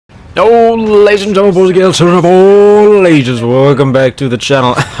Hello, ladies and gentlemen, boys and girls, children of all ages, welcome back to the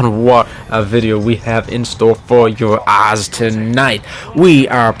channel. And what a video we have in store for your eyes tonight. We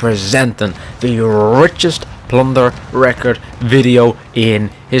are presenting the richest plunder record video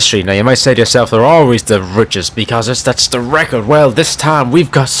in history. Now you might say to yourself, they're always the richest because that's the record. Well, this time we've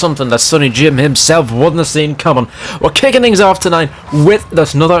got something that Sonny Jim himself wouldn't have seen coming. We're kicking things off tonight with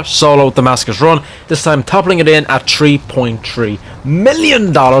this another solo Damascus run, this time toppling it in at $3.3 million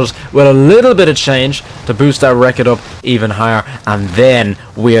with a little bit of change to boost that record up even higher. And then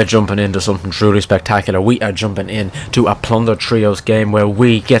we are jumping into something truly spectacular. We are jumping into a Plunder Trios game where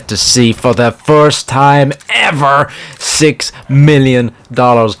we get to see for the first time ever $6 million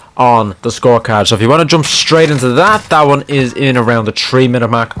on the scorecard. So if you want to jump straight into that one is in around the 3-minute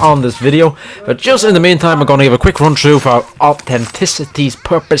mark on this video. But just in the meantime, we're going to give a quick run through for authenticity's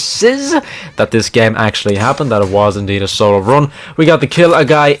purposes that this game actually happened, that it was indeed a solo run. We got to kill a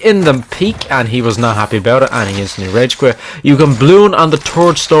guy in the peak and he was not happy about it and he instantly rage quit. You can balloon on the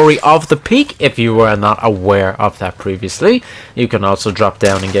third story of the peak if you were not aware of that previously. You can also drop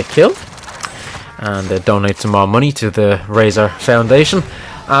down and get killed and donate some more money to the Razor Foundation.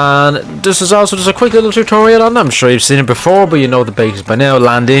 And this is also just a quick little tutorial on them. I'm sure you've seen it before, but you know the basics by now.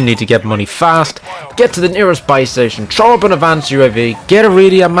 Land in, need to get money fast, get to the nearest buy station, throw up an advanced UAV, get a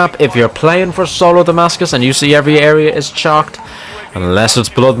radio map if you're playing for solo Damascus and you see every area is chalked. Unless it's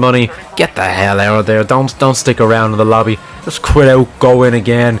blood money, get the hell out of there. Don't stick around in the lobby. Just quit out, go in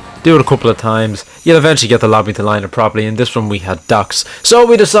again, do it a couple of times. You'll eventually get the lobby to line up properly. In this one we had ducks. So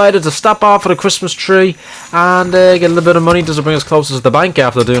we decided to stop off at a Christmas tree and get a little bit of money just to bring us closer to the bank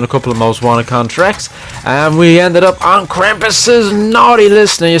after doing a couple of most wanted contracts. And we ended up on Krampus's naughty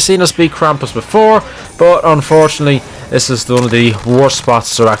list. Now you've seen us beat Krampus before, but unfortunately this is one of the worst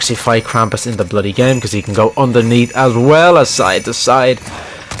spots to actually fight Krampus in the bloody game because he can go underneath as well as side to side.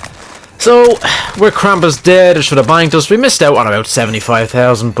 So, with Krampus dead, it should have banked us. We missed out on about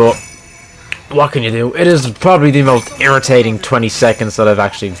 75,000, but what can you do? It is probably the most irritating 20 seconds that I've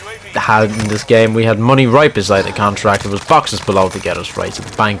actually had in this game. We had money right beside the contract. There was boxes below to get us right to the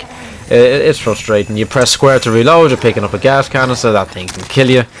bank. It's frustrating. You press square to reload, you're picking up a gas canister, that thing can kill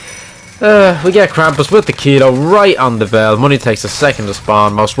you. We get Krampus with the kilo right on the bell. Money takes a second to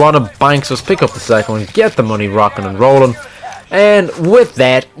spawn. Most wanted banks us, pick up the second one, get the money rocking and rolling. And with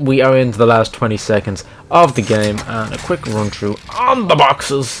that, we are into the last 20 seconds of the game, and a quick run through on the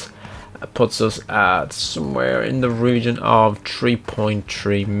boxes puts us at somewhere in the region of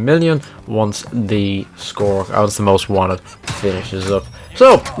 3.3 million once the most wanted finishes up.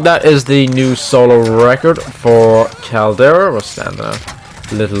 So that is the new solo record for Caldera. We're standing at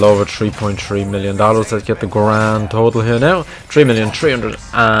a little over $3.3 million. Let's get the grand total here now.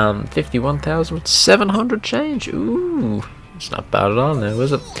 3,351,700 change. Ooh. It's not bad at all now,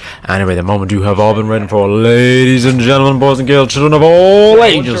 is it? Anyway, the moment you have all been waiting for, ladies and gentlemen, boys and girls, children of all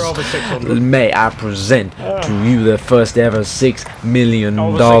ages, may I present to you the first ever $6 million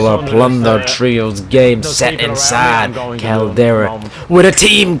Plunder Trios game set inside Caldera, with a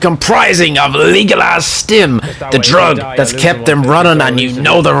team comprising of legalized stim, the drug that's kept them running, and you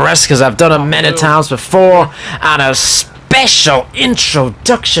know the rest because I've done it many times before, and a special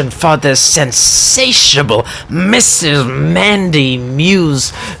introduction for the sensational Mrs. Mandy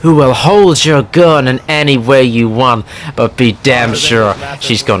Muse, who will hold your gun in any way you want, but be damn sure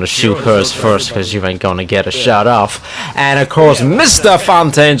she's gonna shoot hers first because you ain't gonna get a shot off. And of course Mr.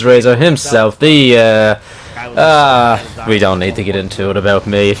 Fontaine's Razor himself, the we don't need to get into it about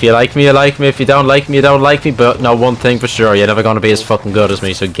me. If you like me, you like me. If you don't like me, you don't like me. But no, one thing for sure, you're never going to be as fucking good as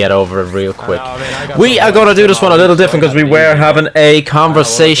me, so get over it real quick. We are going to do this one a little different because we were having a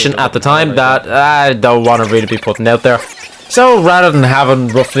conversation at the time that I don't want to really be putting out there. So rather than having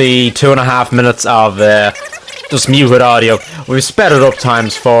roughly 2.5 minutes of just muted audio, we've sped it up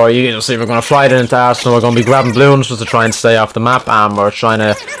times 4. You can see we're going to fly it into Arsenal. We're going to be grabbing balloons just to try and stay off the map, and we're trying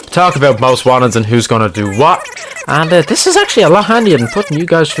to talk about most wanteds and who's going to do what. And this is actually a lot handier than putting you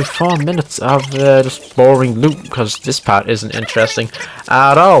guys through 4 minutes of just boring loot, because this part isn't interesting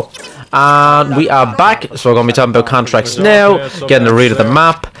at all. And we are back, so we're going to be talking about contracts now, getting a read of the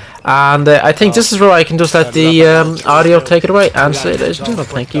map. And I think this is where I can just let the audio take it away and say, ladies and gentlemen,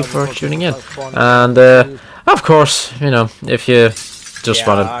 thank you for tuning in. And of course, you know, if you just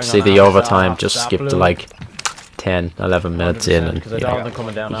want to see the overtime, just skip to like 10, 11 minutes in, and you know,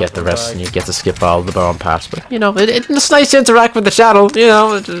 you get the rest, and you get to skip all the boring parts. But you know, it's nice to interact with the channel. You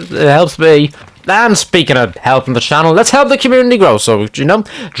know, it helps me. And speaking of helping the channel, let's help the community grow. So, you know,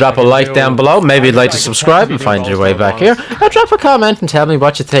 drop a like down below. Maybe you'd like to subscribe and find your way back here. Or drop a comment and tell me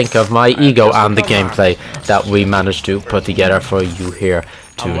what you think of my ego and the gameplay that we managed to put together for you here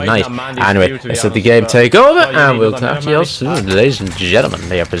tonight. Anyway, let's let the game take over, and we'll talk to you all soon. Ladies and gentlemen,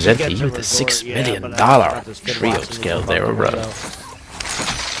 may I present to you the $6 million trio skill there, brother.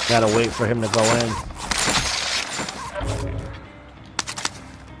 Gotta wait for him to go in.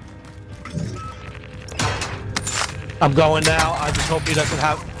 I'm going now. I just hope he doesn't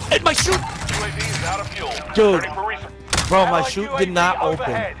have. Hey, my chute! Dude, bro, my chute did not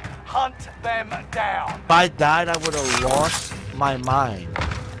open. Hunt them down. If I died, I would have lost my mind.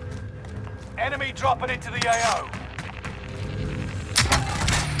 Enemy dropping into the AO.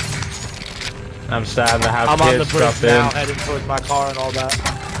 I'm starting to have I'm on the kids bridge drop now, in. heading towards my car and all that.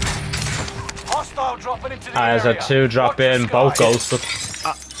 Hostile dropping into the area. There's a 2 drop in, both ghosted.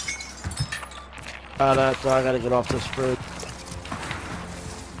 I gotta get off this bridge.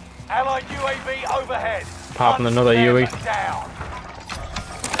 Allied UAV overhead. Popping another UE. Down.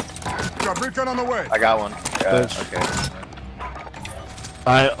 Got recon on the way. I got one. Yeah,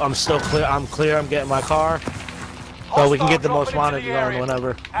 okay. I'm still clear. I'm clear. I'm getting my car. So we can get the most wanted going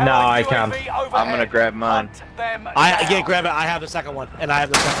whenever. No, I can't. I'm gonna grab mine. I can't grab it. I have the second one, and I have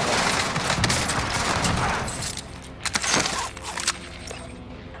the second one.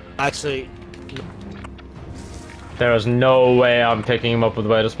 Actually, There is no way I'm picking him up with the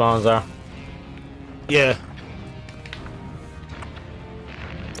way the spawns are. yeah.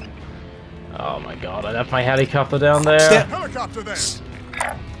 Oh my god, I left my helicopter down there. Helicopter there.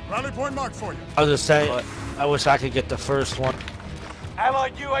 Rally point marked for you. I was just saying, I wish I could get the first one.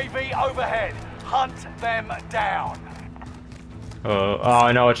 Allied UAV overhead. Hunt them down. Oh,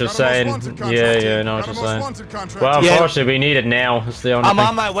 I know what you're saying. Yeah, I know what you're saying. Well, unfortunately, we need it now. It's the only I'm thing.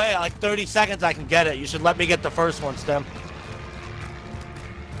 on my way. Like 30 seconds, I can get it. You should let me get the first one, Stem.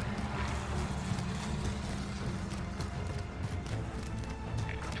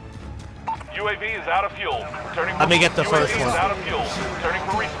 UAV is out of fuel. Returning. Let me get the first one. Out of fuel. Returning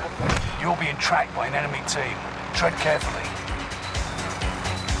for resupply. You're being tracked by an enemy team. Tread carefully.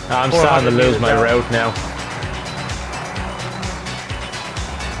 I'm starting to lose my route now.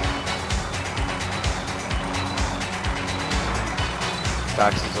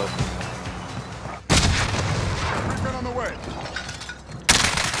 Box is open. Recon on the way.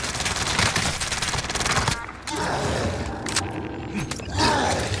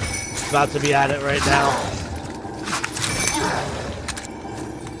 About to be at it right now.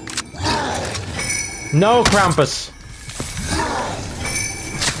 No, Krampus.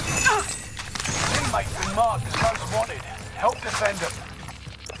 Teammates been marked as most wanted. Help defend them.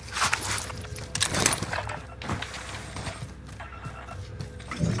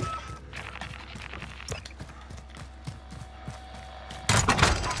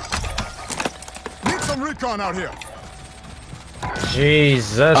 Need some recon out here.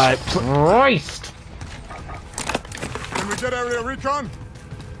 Jesus Christ. Can we get area recon?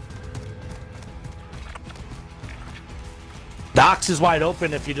 Docks is wide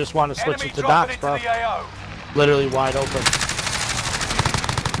open if you just want to switch Enemy it to dropping docks, bro. into the AO. Literally wide open.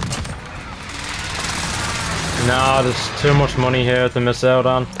 No, there's too much money here to miss out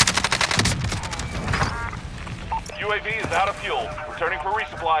on. UAV is out of fuel. Returning for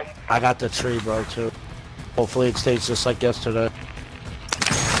resupply. I got the tree, bro, too. Hopefully it stays just like yesterday.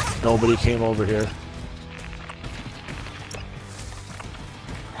 Nobody came over here.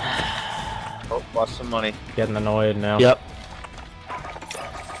 Oh, lost some money. Getting annoyed now. Yep.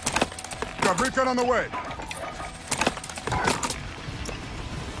 Got recon on the way.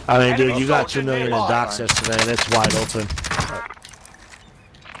 I mean, dude, you got 2 million in docks yesterday, and it's wide open.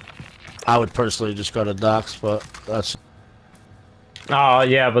 I would personally just go to docks, but that's... Oh,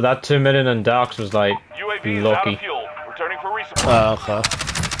 yeah, but that 2 million in docks was like UAV is out lucky. of fuel. Returning for resupply. okay.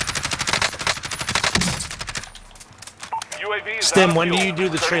 UAV is out Stim, of when do fuel. you do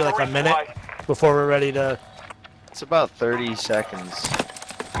the tree? Returning Like a for minute? resupply. Before we're ready to... It's about 30 seconds.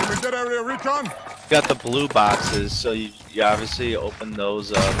 Can we get area recon? You got the blue boxes, so you obviously open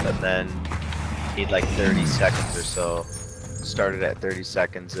those up and then need like 30 seconds or so. Start it at 30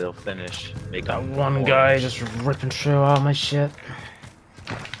 seconds, it'll finish. Make That up one guy just ripping through all my shit.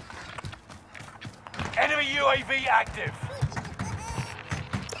 Enemy UAV active.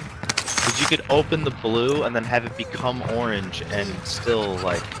 Because you could open the blue and then have it become orange and still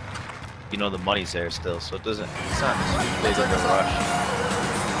like, you know, the money's there still, so it's not too big of a rush.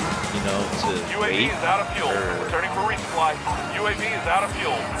 You know, to UAV wait. is out of fuel. or- Returning for resupply. UAV is out of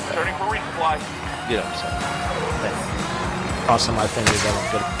fuel. Returning for resupply. You know what I'm saying? Crossing my fingers, I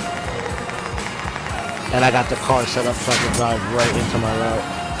don't get it. And I got the car set up so I can drive right into my route.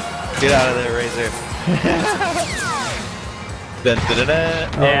 Get out of there, Razor.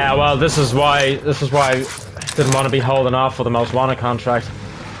 Yeah, well, this is why I didn't want to be holding off for the most wanted contract.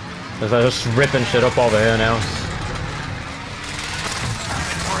 They're just ripping shit up over here now.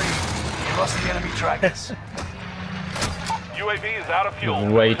 You lost the enemy trackers. UAV is out of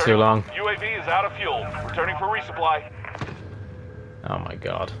fuel. Way too long. UAV is out of fuel. Returning for resupply. Oh my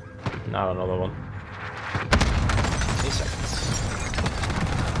god. Not another one. 2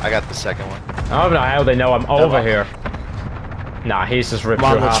 seconds. I got the second one. I don't know how they know I'm over here. Nah, he's just ripped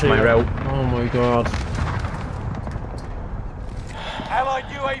through half my route. Oh my god. Allied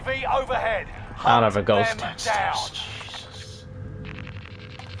UAV overhead. I'll have a ghost. Them down. Jesus.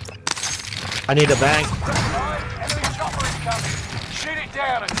 I need a bank. Enemy chopper is coming. Shoot it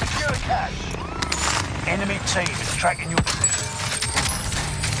down and secure the cache. Enemy team is tracking your position.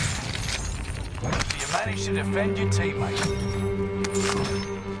 You managed to defend your teammates.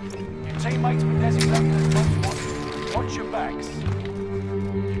 Your teammates were designated as most wanted. Watch your backs.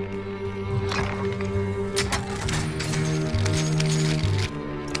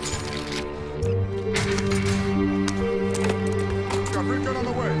 Got recon on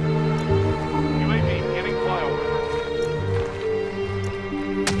the way. UAV getting flyover.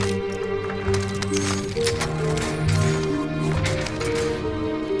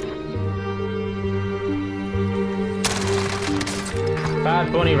 Bad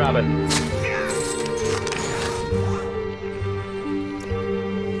bunny rabbit.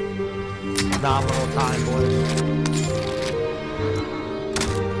 Nominal time, boys.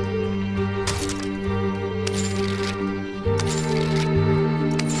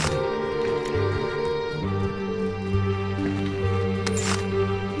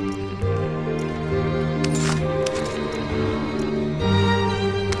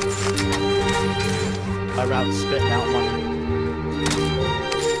 My route's spitting out money.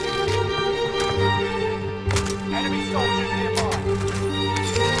 Enemy soldier nearby.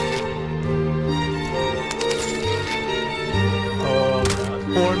 Oh god.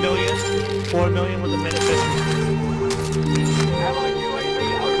 4 million with a minute 50. Allied UAV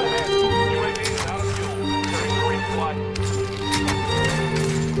overhead. UAV is out of fuel. Returning for resupply.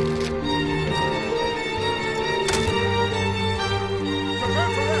 Prepare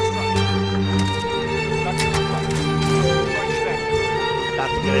for airstrike. Not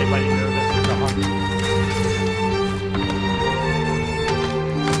to get anybody nervous. It's a hunt.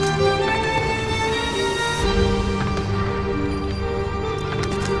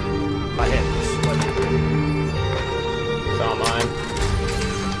 My head is sweating. It's all mine.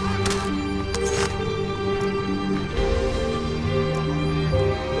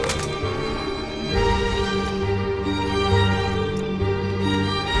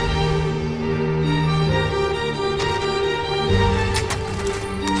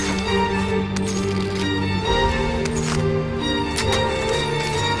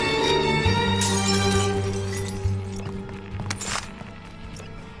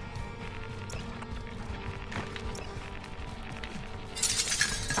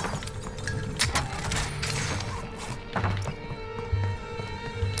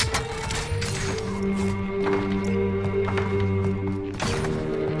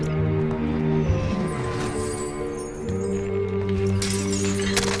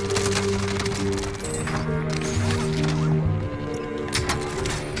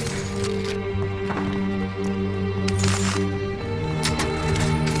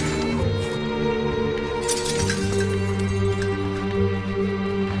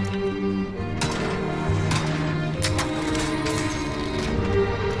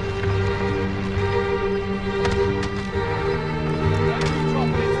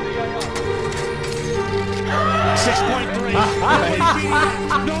 Nobody's beating that.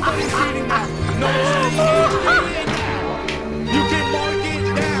 Nobody's beating that. You can mark it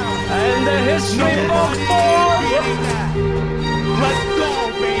down. And the history books, Beating that. Let's go,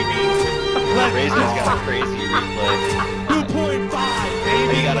 baby. Let's Razor's got a go. crazy replay. 2.5,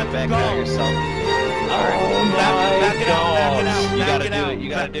 baby. You gotta back out yourself. Alright. Oh my Back it out. You Back gotta it out. do it. You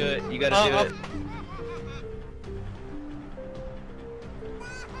gotta do it. You gotta do it.